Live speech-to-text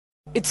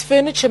It's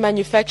furniture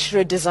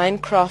manufacturer Design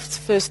Craft's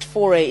first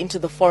foray into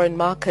the foreign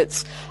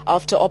markets.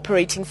 After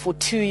operating for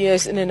 2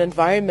 years in an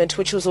environment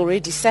which was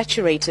already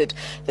saturated,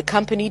 the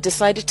company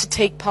decided to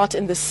take part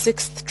in the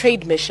 6th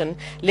trade mission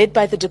led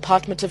by the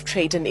Department of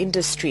Trade and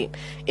Industry.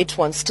 It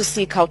wants to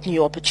seek out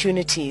new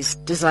opportunities.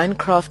 Design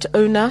Craft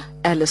owner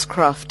Alice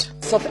Craft.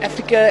 South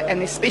Africa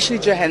and especially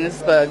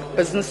Johannesburg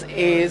business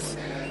is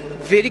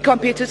very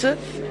competitive,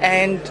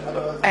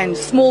 and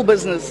small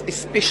business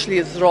especially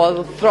is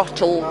rather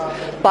throttled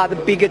by the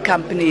bigger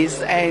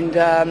companies, and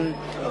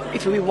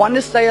if we want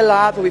to stay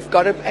alive, we've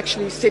got to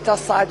actually set our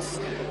sights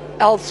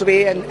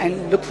elsewhere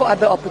and look for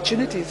other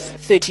opportunities.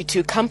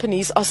 32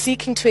 companies are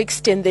seeking to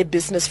extend their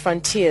business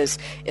frontiers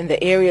in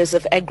the areas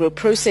of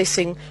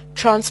agro-processing,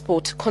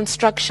 transport,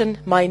 construction,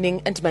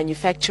 mining and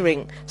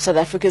manufacturing. South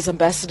Africa's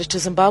ambassador to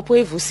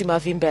Zimbabwe, Vusi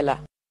Mavimbela.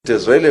 It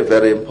is really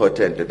very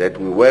important that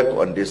we work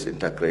on this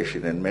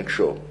integration and make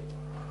sure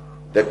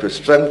that we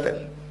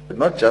strengthen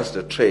not just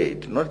the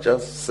trade, not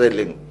just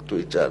selling to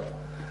each other,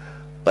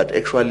 but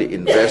actually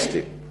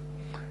investing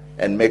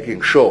and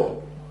making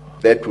sure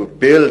that we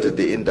build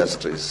the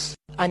industries.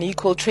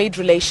 Unequal trade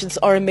relations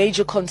are a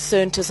major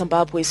concern to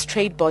Zimbabwe's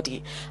trade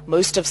body.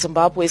 Most of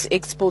Zimbabwe's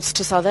exports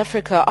to South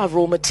Africa are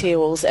raw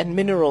materials and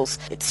minerals.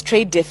 Its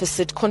trade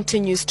deficit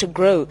continues to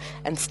grow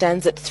and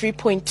stands at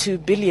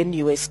 $3.2 billion. The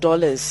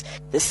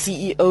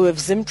CEO of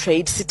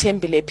Zimtrade,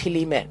 Sitembile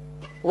Pilime.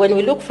 When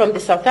we look from the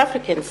South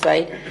African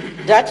side,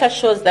 data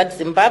shows that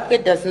Zimbabwe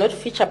does not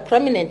feature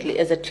prominently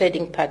as a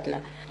trading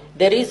partner.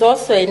 There is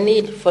also a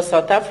need for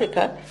South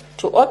Africa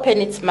to open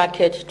its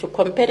market to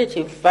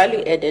competitive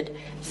value-added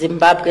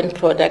Zimbabwean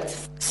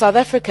products. South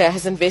Africa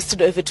has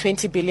invested over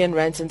 20 billion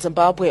rands in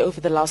Zimbabwe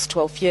over the last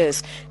 12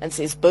 years and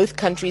says both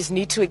countries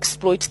need to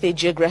exploit their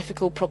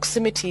geographical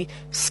proximity,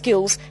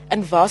 skills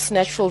and vast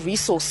natural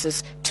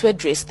resources to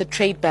address the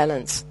trade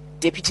balance.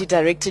 Deputy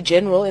Director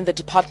General in the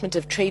Department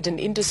of Trade and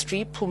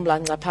Industry,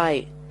 Phumla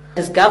Ncapayi.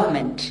 As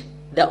government,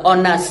 the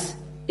onus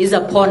is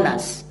upon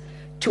us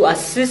to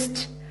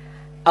assist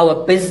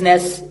our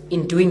business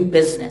in doing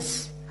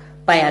business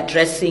by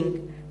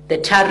addressing the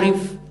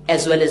tariff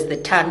as well as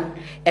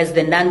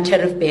the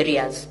non-tariff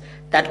barriers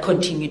that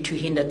continue to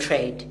hinder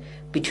trade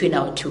between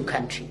our two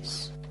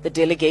countries. The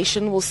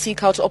delegation will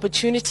seek out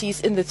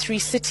opportunities in the 3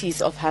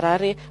 cities of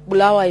Harare,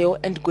 Bulawayo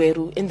and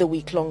Gweru in the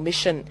week-long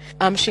mission.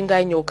 I'm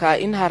Shingai Nyoka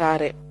in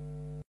Harare.